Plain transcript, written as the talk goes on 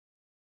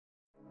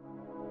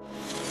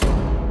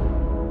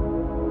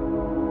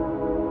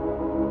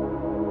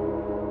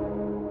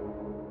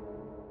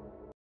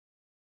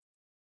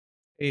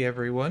Hey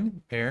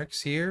everyone,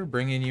 Mherex here,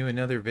 bringing you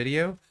another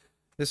video.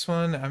 This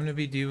one I'm going to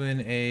be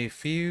doing a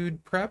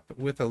feud prep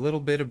with a little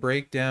bit of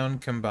breakdown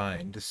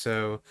combined.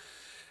 So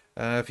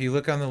if you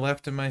look on the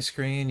left of my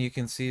screen, you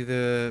can see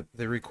the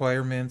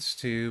requirements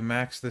to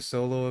max the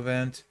solo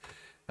event.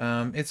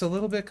 It's a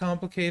little bit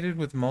complicated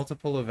with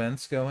multiple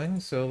events going,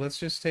 so let's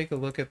just take a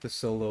look at the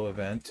solo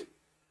event.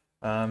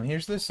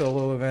 Here's the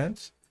solo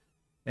event,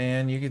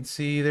 and you can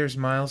see there's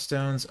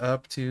milestones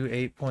up to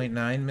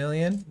 8.9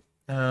 million.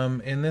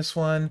 In this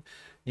one,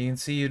 you can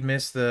see you'd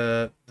miss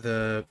the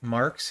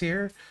marks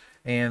here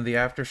and the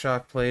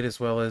aftershock plate, as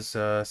well as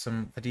a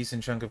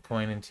decent chunk of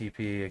coin and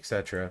TP,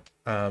 etc.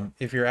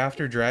 If you're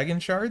after dragon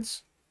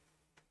shards,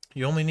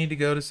 you only need to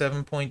go to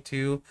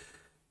 7.2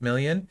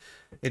 million.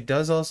 It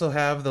does also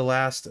have the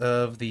last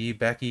of the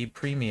Becky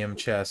premium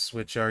chests,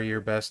 which are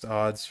your best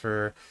odds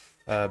for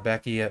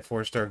Becky at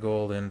 4-star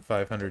gold and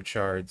 500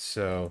 shards.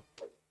 So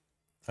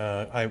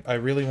I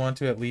really want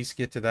to at least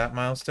get to that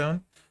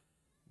milestone,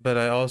 but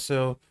I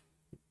also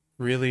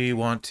really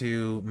want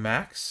to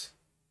max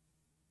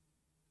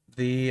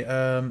the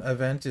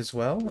event as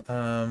well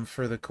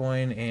for the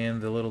coin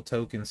and the little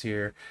tokens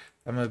here.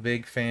 I'm a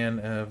big fan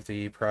of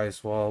the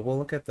prize wall. We'll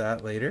look at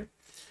that later.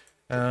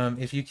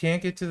 If you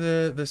can't get to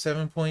the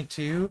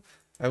 7.2,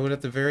 I would at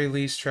the very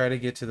least try to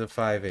get to the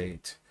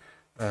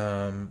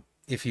 5.8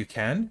 if you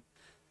can,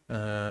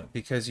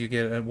 because you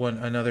get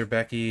another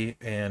Becky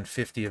and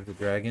 50 of the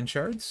dragon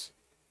shards.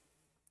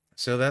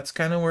 So that's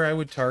kind of where I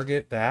would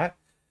target that.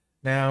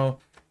 Now,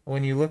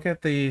 when you look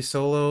at the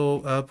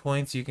solo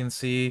points, you can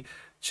see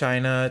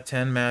China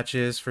 10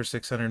 matches for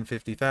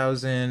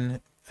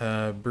 650,000,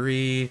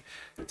 Brie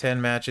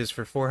 10 matches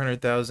for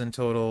 400,000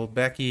 total,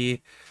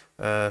 Becky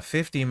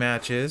 50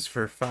 matches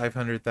for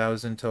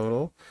 500,000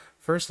 total.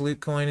 First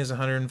loot coin is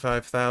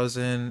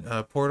 105,000.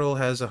 Portal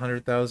has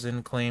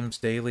 100,000 claims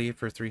daily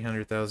for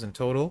 300,000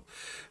 total.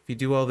 If you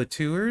do all the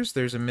tours,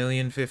 there's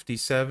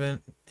 1,057,000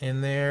 in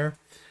there.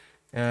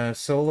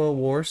 Solo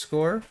war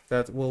score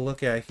that we'll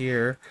look at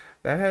here,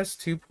 that has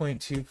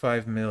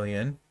 2.25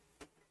 million.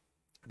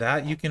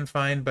 That you can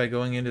find by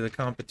going into the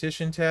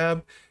competition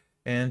tab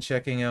and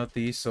checking out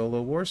the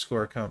solo war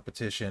score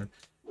competition.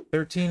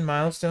 13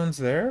 milestones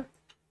there.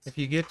 If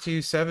you get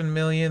to 7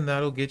 million,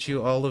 that'll get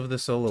you all of the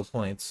solo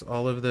points,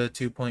 all of the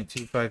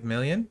 2.25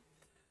 million.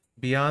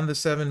 Beyond the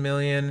 7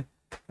 million,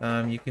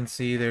 you can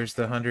see there's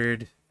the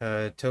 100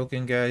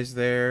 token guys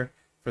there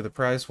for the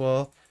prize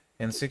wall.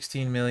 And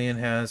 16 million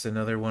has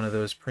another one of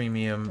those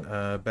premium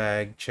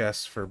bag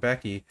chests for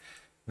Becky.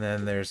 And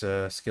then there's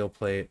a skill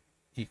plate,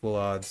 equal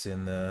odds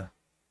at the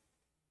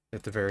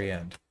very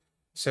end.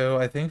 So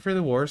I think for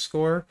the war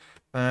score,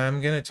 I'm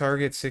going to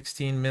target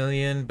 16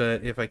 million,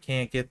 but if I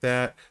can't get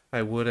that,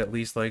 I would at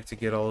least like to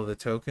get all of the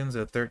tokens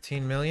at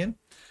 13 million.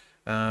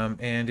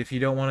 And if you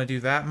don't want to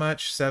do that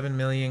much, 7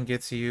 million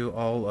gets you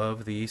all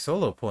of the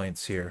solo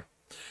points here.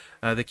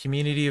 The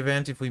community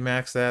event, if we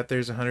max that,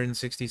 there's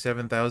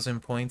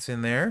 167,000 points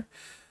in there.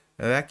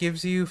 That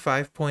gives you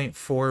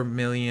 5.4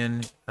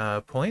 million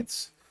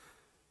points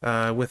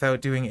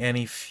without doing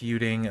any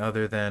feuding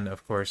other than,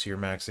 of course, you're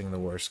maxing the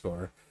war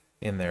score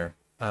in there.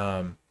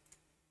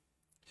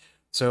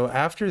 So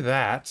after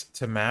that,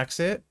 to max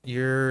it,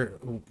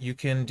 you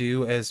can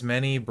do as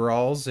many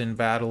brawls and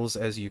battles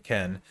as you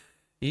can.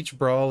 Each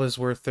brawl is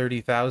worth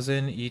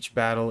 30,000. Each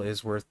battle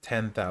is worth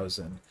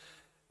 10,000.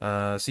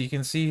 So you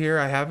can see here,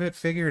 I have it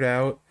figured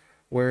out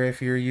where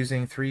if you're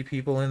using 3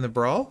 people in the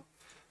brawl,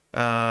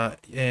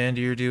 and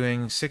you're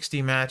doing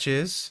 60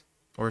 matches,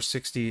 or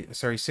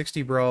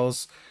 60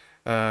 brawls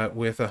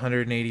with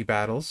 180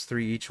 battles,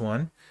 3 each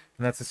one,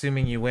 and that's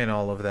assuming you win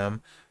all of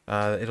them.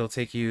 It'll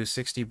take you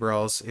 60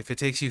 brawls. If it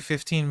takes you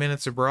 15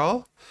 minutes a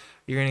brawl,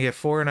 you're going to get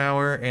 4 an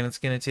hour, and it's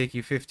going to take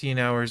you 15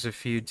 hours of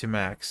feud to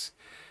max.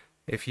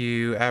 If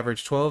you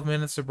average 12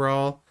 minutes a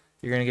brawl,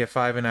 you're going to get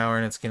 5 an hour,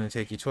 and it's going to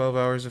take you 12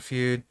 hours of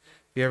feud.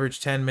 If you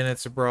average 10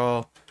 minutes a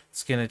brawl,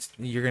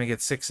 you're going to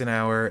get 6 an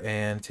hour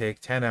and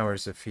take 10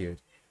 hours of feud.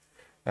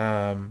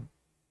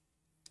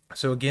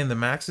 So again, the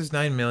max is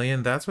 9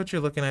 million. That's what you're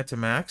looking at to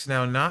max.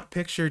 Now, not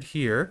pictured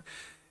here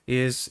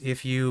is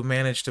if you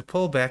manage to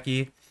pull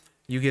Becky,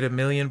 you get 1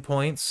 million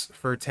points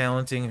for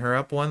talenting her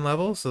up 1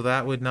 level, so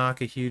that would knock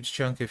a huge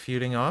chunk of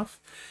feuding off.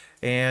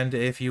 And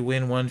if you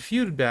win 1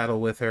 feud battle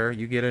with her,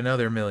 you get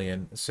another 1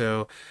 million.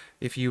 So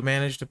if you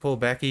manage to pull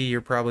Becky,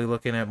 you're probably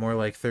looking at more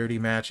like 30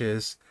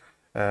 matches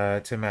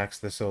to max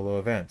the solo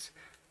event.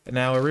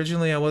 Now,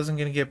 originally I wasn't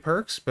going to get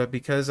perks, but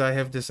because I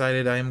have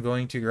decided I am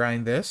going to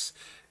grind this,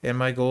 and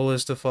my goal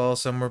is to fall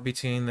somewhere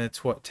between the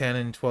 10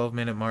 and 12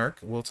 minute mark.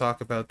 We'll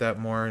talk about that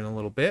more in a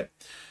little bit.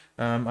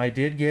 I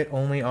did get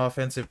only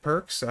offensive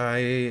perks.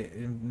 I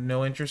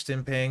no interest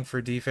in paying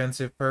for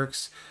defensive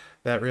perks.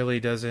 That really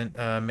doesn't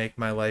make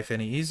my life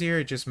any easier.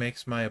 It just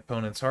makes my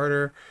opponents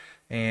harder,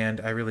 and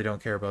I really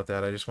don't care about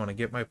that. I just want to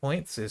get my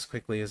points as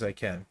quickly as I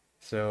can.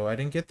 So I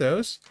didn't get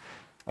those.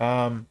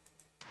 The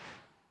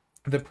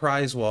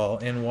prize wall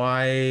and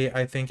why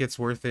I think it's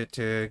worth it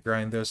to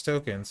grind those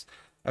tokens.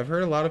 I've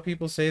heard a lot of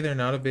people say they're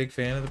not a big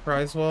fan of the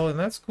prize wall, and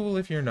that's cool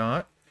if you're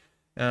not.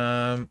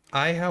 I,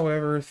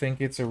 however,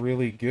 think it's a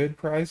really good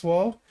prize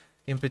wall.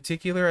 In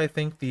particular, I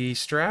think the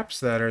straps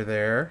that are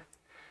there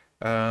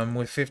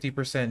with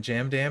 50%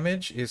 jam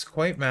damage is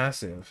quite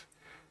massive.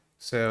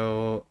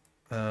 So,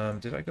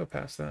 did I go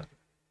past that?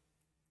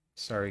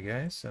 Sorry,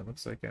 guys. That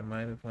looks like I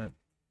might have went...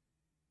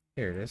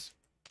 Here it is.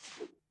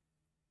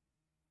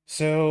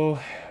 So,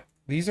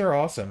 these are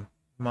awesome.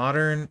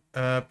 Modern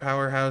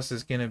powerhouse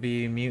is going to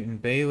be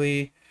Mutant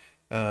Bailey,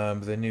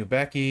 the new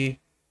Becky,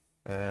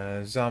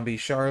 Zombie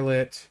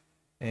Charlotte,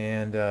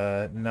 and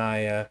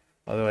Naya,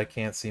 although I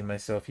can't see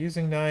myself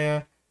using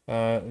Naya.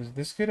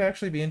 This could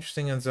actually be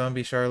interesting on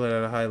Zombie Charlotte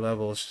at a high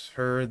level.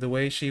 The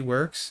way she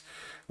works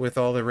with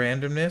all the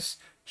randomness,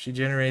 she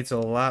generates a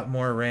lot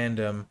more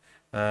random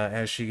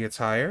as she gets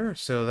higher,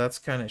 so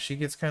that's she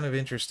gets kind of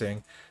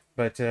interesting.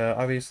 But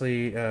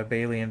obviously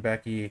Bailey and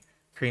Becky,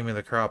 cream of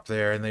the crop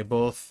there, and they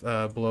both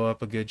blow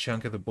up a good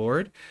chunk of the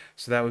board,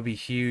 so that would be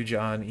huge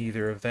on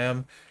either of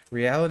them.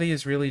 Reality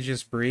is really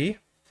just Bree.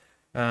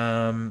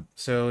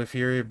 So if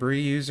you're a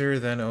Bree user,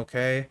 then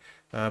okay.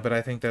 But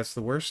I think that's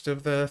the worst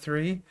of the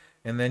three.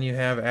 And then you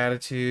have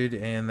Attitude,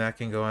 and that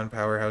can go on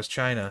Powerhouse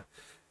China,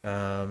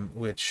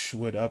 which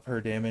would up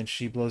her damage.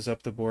 She blows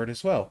up the board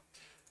as well.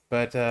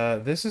 But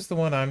this is the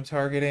one I'm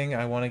targeting.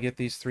 I want to get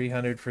these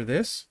 300 for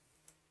this.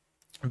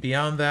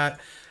 Beyond that,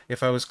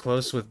 if I was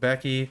close with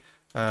Becky,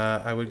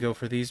 I would go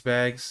for these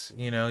bags.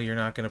 You know, you're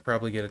not going to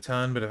probably get a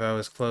ton, but if I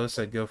was close,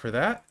 I'd go for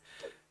that.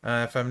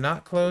 If I'm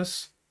not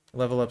close,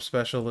 level up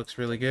special looks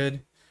really good.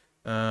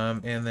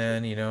 And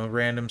then, you know,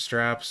 random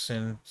straps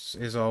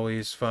is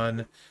always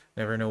fun.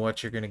 Never know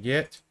what you're going to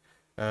get.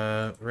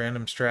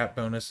 Random strap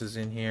bonuses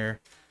in here.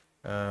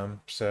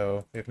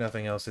 So if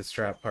nothing else, it's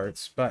strap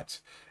parts. But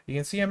you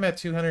can see I'm at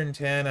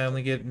 210. I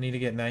only need to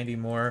get 90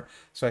 more.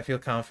 So I feel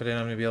confident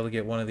I'm going to be able to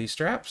get one of these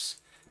straps.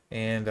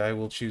 And I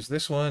will choose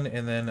this one,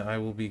 and then I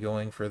will be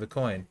going for the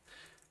coin.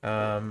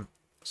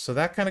 So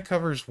that kind of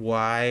covers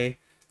why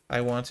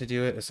I want to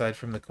do it, aside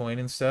from the coin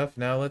and stuff.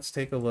 Now let's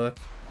take a look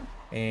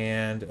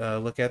and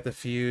look at the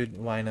Feud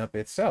lineup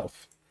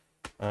itself,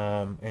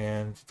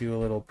 and do a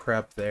little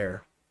prep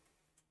there.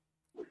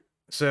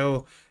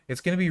 So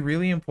it's going to be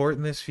really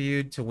important this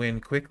Feud to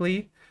win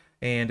quickly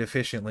and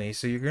efficiently.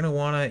 So you're going to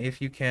want to,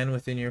 if you can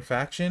within your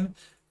faction,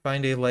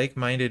 find a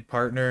like-minded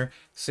partner,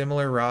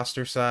 similar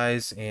roster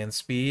size and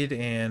speed,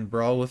 and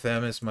brawl with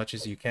them as much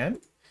as you can.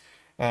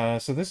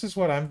 So this is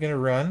what I'm going to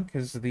run,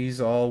 because these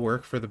all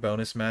work for the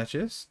bonus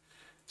matches.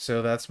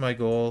 So that's my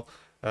goal.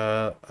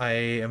 I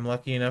am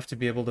lucky enough to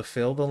be able to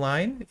fill the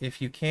line.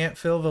 If you can't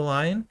fill the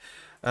line,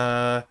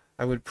 I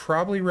would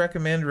probably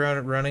recommend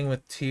running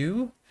with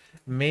 2,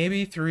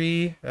 maybe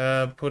 3,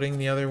 putting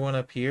the other one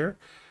up here.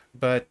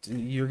 But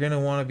you're going to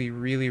want to be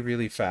really,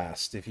 really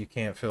fast if you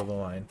can't fill the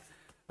line.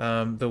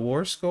 The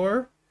war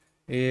score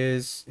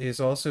is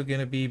also going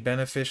to be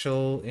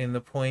beneficial in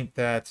the point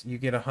that you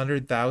get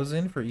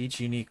 100,000 for each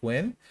unique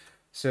win.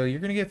 So you're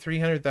going to get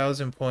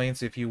 300,000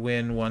 points if you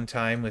win one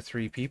time with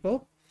 3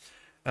 people.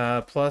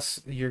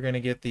 Plus you're going to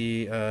get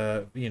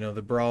the you know,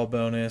 the brawl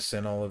bonus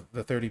and all of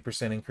the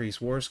 30%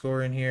 increased war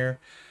score in here,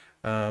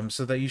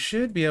 so that you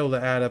should be able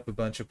to add up a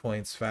bunch of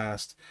points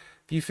fast.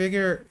 If you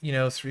figure, you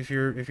know, if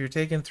you're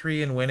taking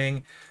 3 and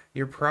winning,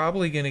 you're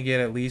probably going to get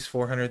at least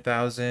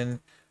 400,000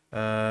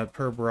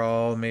 per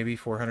brawl, maybe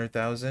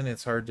 400,000.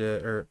 It's hard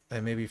to, or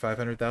maybe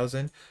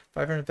 500,000.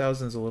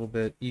 500,000 is a little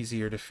bit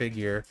easier to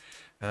figure,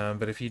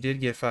 but if you did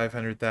get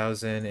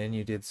 500,000 and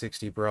you did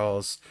 60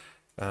 brawls,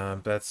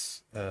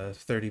 that's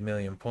 30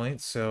 million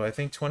points. So I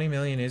think 20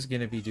 million is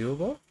going to be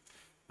doable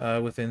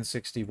within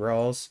 60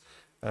 brawls.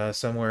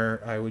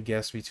 Somewhere I would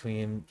guess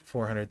between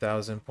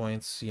 400,000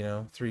 points, you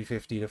know,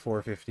 350 to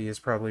 450 is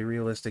probably a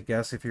realistic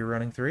guess if you're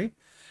running 3.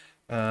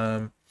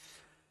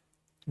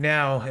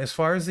 Now, as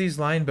far as these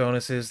line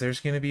bonuses,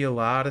 there's going to be a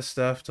lot of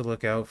stuff to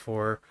look out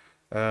for.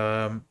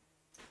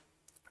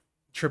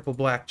 Triple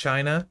Black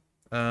China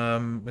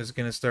is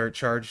going to start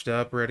charged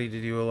up, ready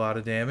to do a lot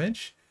of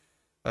damage.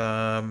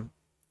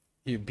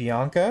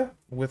 Bianca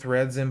with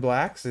reds and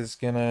blacks is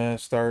going to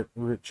start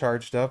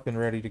charged up and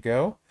ready to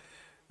go.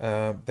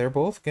 They're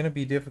both going to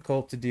be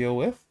difficult to deal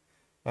with.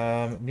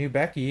 New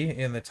Becky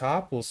in the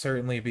top will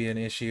certainly be an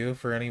issue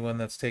for anyone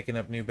that's taken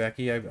up New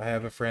Becky. I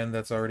have a friend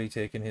that's already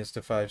taken his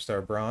to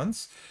 5-star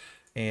bronze,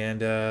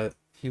 and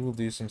he will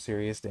do some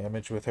serious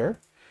damage with her.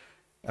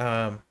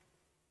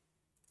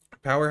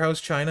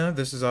 Powerhouse China,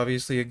 this is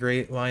obviously a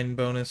great line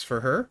bonus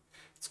for her.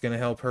 It's going to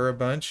help her a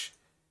bunch.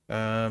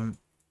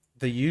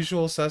 The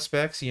usual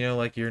suspects, you know,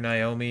 like your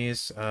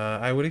Naomi's,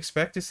 I would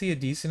expect to see a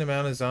decent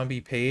amount of Zombie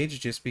Page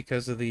just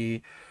because of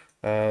the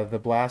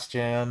blast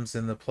jams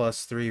and the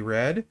 +3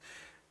 red.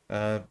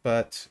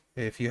 But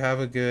if you have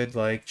a good,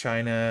 like,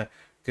 China,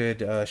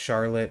 good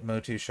Charlotte,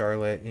 MOTU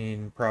Charlotte, you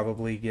can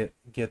probably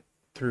get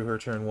through her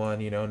turn 1,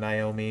 you know,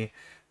 Naomi,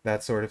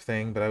 that sort of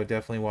thing. But I would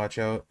definitely watch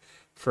out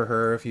for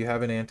her. If you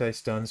have an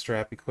anti-stun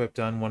strap equipped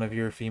on one of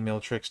your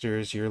female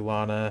tricksters, your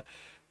Lana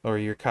or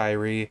your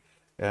Kyrie,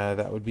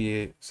 that would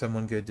be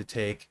someone good to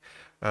take.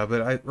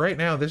 But right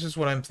now, this is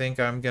what I'm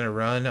I'm gonna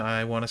run.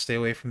 I want to stay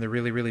away from the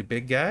really, really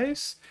big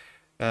guys.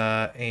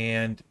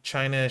 And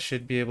China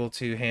should be able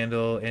to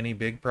handle any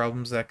big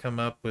problems that come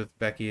up with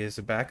Becky as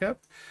a backup.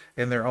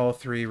 And they're all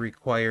three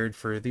required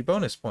for the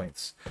bonus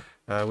points,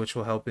 which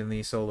will help in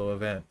the solo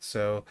event.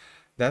 So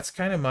that's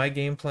kind of my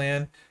game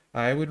plan.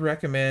 I would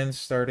recommend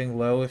starting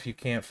low if you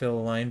can't fill a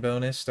line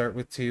bonus. Start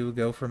with 2,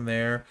 go from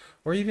there,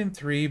 or even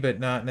 3, but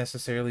not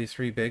necessarily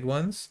 3 big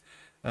ones.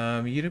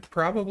 You'd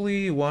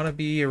probably want to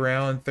be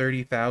around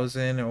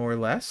 30,000 or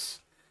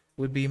less,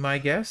 would be my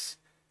guess,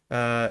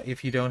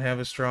 if you don't have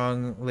a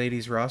strong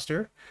ladies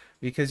roster,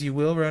 because you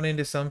will run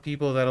into some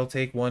people that'll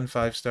take 1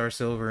 5-star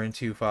silver and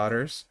 2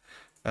 fodders.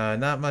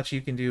 Not much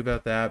you can do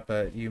about that,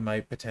 but you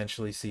might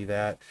potentially see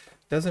that.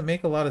 Doesn't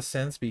make a lot of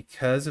sense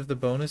because of the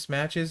bonus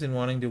matches and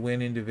wanting to win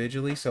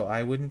individually, so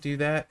I wouldn't do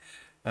that.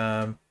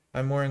 I'm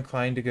more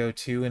inclined to go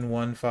 2 in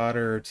 1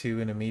 fodder or 2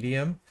 in a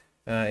medium,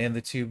 and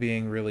the 2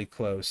 being really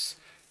close.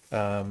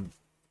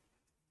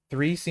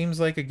 3 seems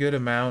like a good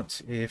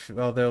amount,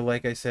 although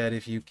like I said,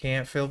 if you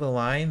can't fill the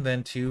line,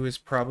 then 2 is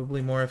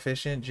probably more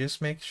efficient.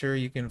 Just make sure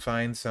you can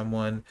find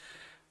someone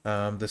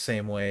the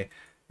same way.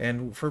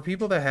 And for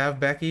people that have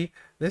Becky,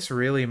 this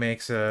really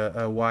makes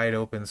a wide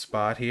open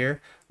spot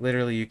here.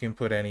 Literally, you can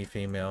put any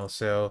female.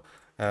 So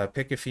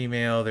pick a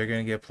female, they're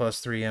going to get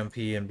 +3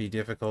 MP and be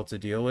difficult to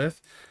deal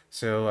with.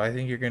 So I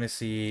think you're going to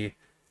see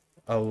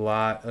a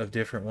lot of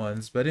different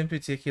ones, but in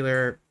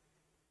particular,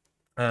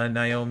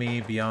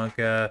 Naomi,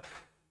 Bianca,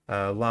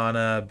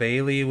 Lana,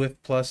 Bailey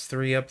with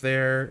 +3 up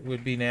there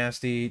would be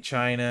nasty.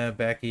 China,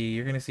 Becky,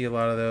 you're going to see a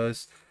lot of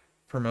those.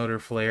 Promoter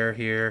Flair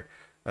here.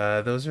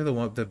 Those are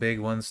the big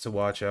ones to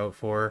watch out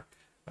for.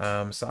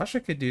 Sasha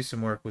could do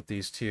some work with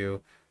these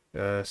too,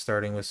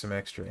 starting with some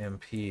extra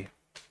MP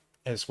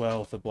as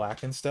well, the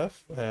black and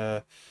stuff.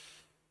 Or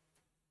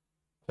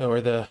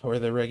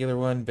the regular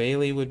one.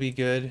 Bailey would be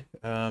good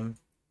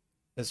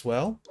as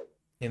well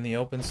in the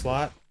open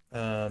slot.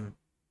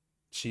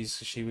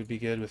 She would be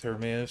good with her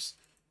moves.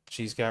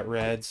 She's got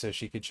red, so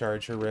she could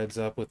charge her reds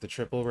up with the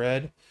triple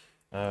red.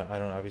 I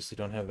obviously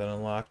don't have that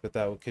unlocked, but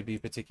that could be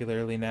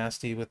particularly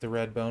nasty with the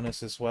red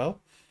bonus as well.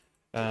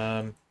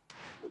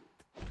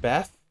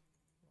 Beth,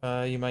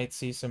 you might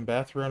see some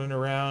Beth running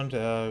around.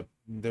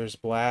 There's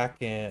black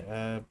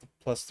and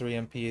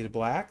 +3 MP to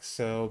black,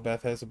 so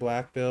Beth has a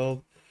black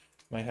build.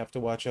 Might have to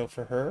watch out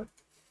for her.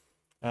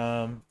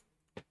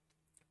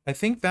 I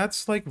think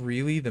that's like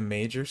really the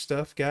major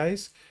stuff,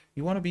 guys.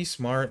 You want to be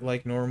smart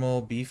like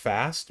normal, be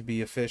fast, be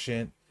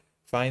efficient,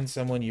 find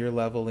someone your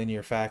level in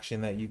your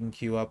faction that you can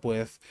queue up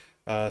with.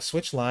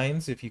 Switch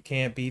lines if you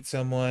can't beat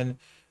someone.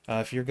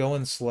 If you're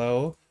going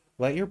slow,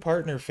 let your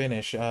partner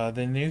finish.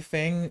 The new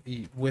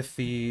thing with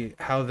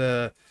how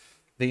the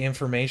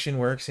information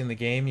works in the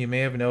game, you may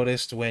have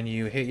noticed when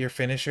you hit your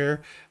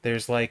finisher,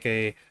 there's like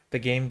the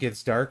game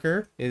gets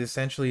darker. It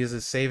essentially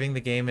is saving the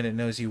game and it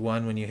knows you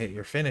won when you hit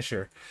your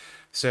finisher.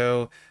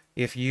 So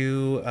if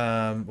you,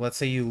 let's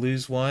say you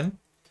lose one,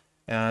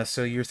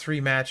 so your 3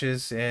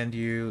 matches and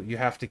you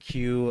have to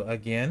queue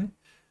again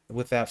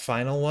with that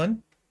final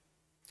one,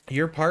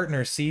 your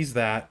partner sees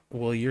that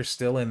while you're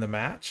still in the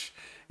match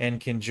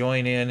and can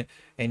join in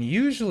and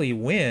usually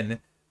win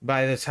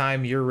by the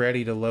time you're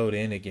ready to load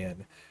in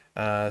again.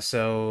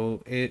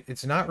 So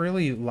it's not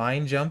really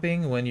line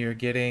jumping when you're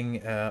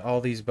getting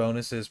all these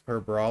bonuses per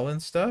brawl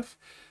and stuff.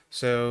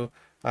 So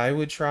I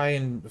would try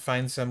and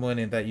find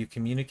someone that you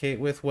communicate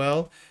with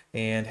well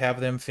and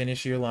have them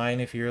finish your line.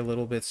 If you're a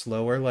little bit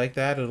slower like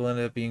that, it'll end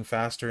up being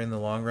faster in the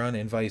long run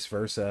and vice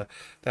versa.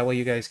 That way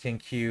you guys can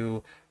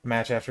queue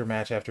match after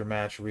match after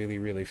match really,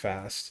 really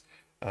fast.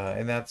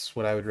 And that's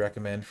what I would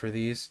recommend for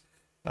these.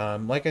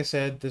 Like I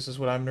said, this is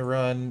what I'm going to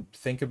run.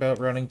 Think about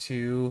running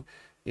 2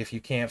 if you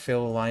can't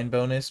fill a line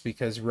bonus,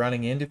 because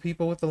running into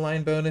people with the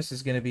line bonus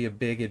is going to be a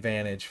big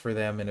advantage for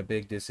them and a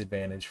big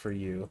disadvantage for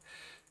you.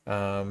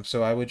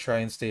 So I would try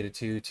and stay to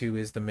 2. 2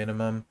 is the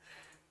minimum.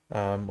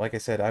 Like I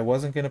said, I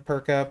wasn't going to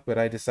perk up, but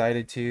I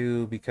decided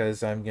to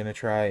because I'm going to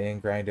try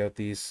and grind out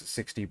these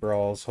 60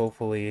 brawls,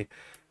 hopefully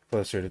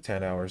closer to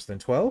 10 hours than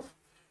 12.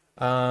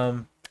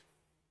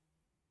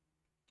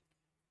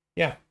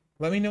 Yeah,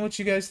 let me know what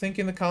you guys think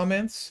in the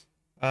comments.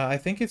 I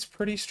think it's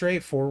pretty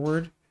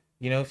straightforward.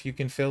 You know, if you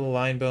can fill a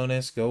line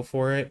bonus, go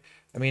for it.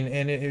 I mean,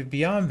 and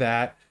beyond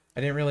that, I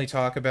didn't really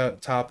talk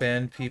about top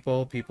end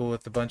people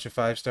with a bunch of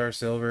 5-star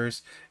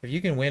silvers. If you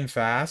can win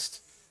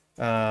fast,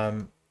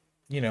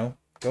 you know,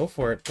 go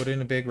for it. Put in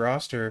a big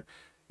roster.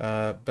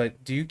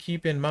 But do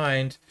keep in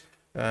mind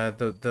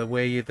the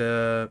way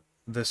the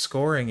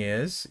scoring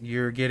is.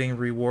 You're getting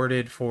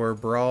rewarded for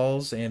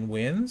brawls and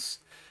wins,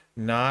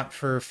 not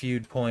for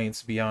feud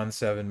points beyond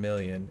 7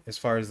 million, as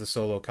far as the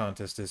solo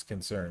contest is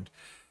concerned.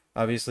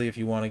 Obviously, if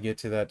you want to get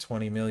to that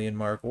 20 million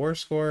mark war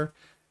score,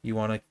 you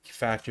want to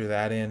factor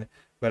that in.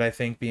 But I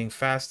think being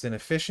fast and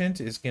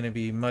efficient is going to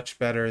be much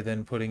better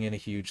than putting in a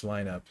huge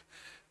lineup.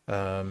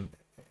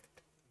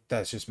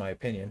 That's just my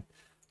opinion.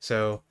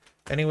 So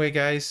anyway,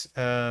 guys,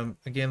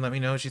 again, let me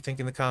know what you think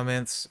in the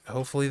comments.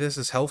 Hopefully this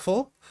is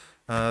helpful.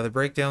 The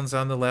breakdown's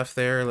on the left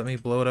there. Let me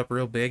blow it up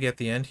real big at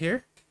the end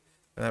here.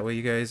 That way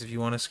you guys, if you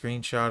want to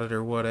screenshot it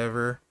or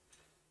whatever,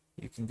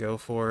 you can go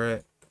for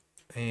it.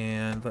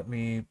 And let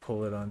me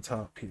pull it on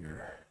top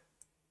here.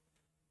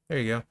 There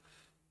you go.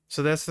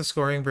 So that's the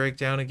scoring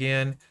breakdown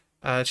again.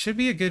 It should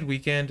be a good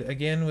weekend.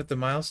 Again, with the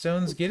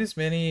milestones, get as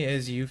many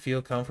as you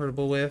feel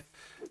comfortable with.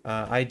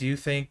 I do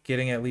think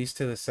getting at least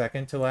to the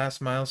second to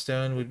last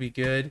milestone would be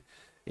good,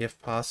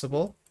 if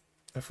possible,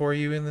 for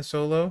you in the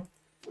solo.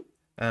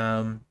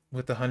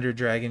 With the 100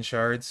 dragon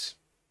shards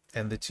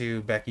and the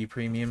 2 Becky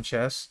premium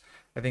chests,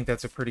 I think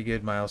that's a pretty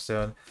good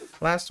milestone.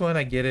 Last one,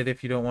 I get it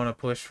if you don't want to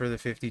push for the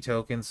 50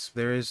 tokens.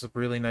 There is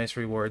really nice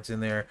rewards in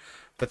there,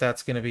 but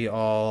that's going to be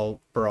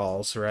all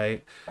brawls,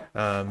 right?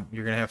 You're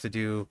going to have to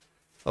do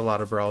a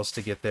lot of brawls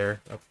to get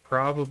there.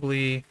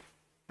 Probably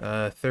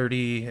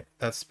 30,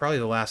 that's probably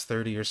the last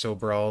 30 or so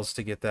brawls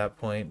to get that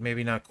point.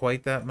 Maybe not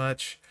quite that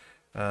much,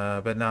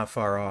 but not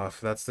far off.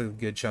 That's the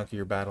good chunk of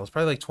your battles.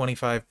 Probably like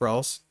 25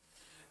 brawls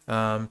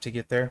to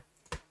get there.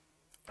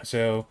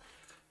 So,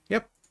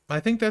 yep. I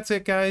think that's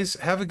it, guys.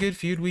 Have a good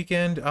Feud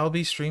weekend. I'll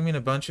be streaming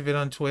a bunch of it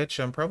on Twitch.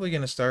 I'm probably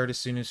going to start as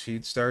soon as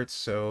Feud starts,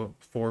 so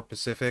 4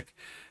 Pacific.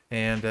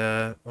 And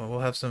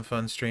we'll have some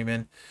fun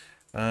streaming.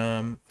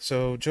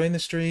 So join the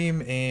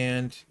stream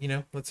and, you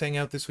know, let's hang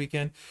out this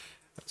weekend.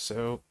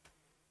 So,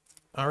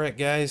 all right,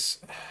 guys.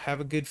 Have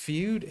a good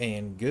Feud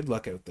and good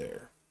luck out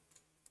there.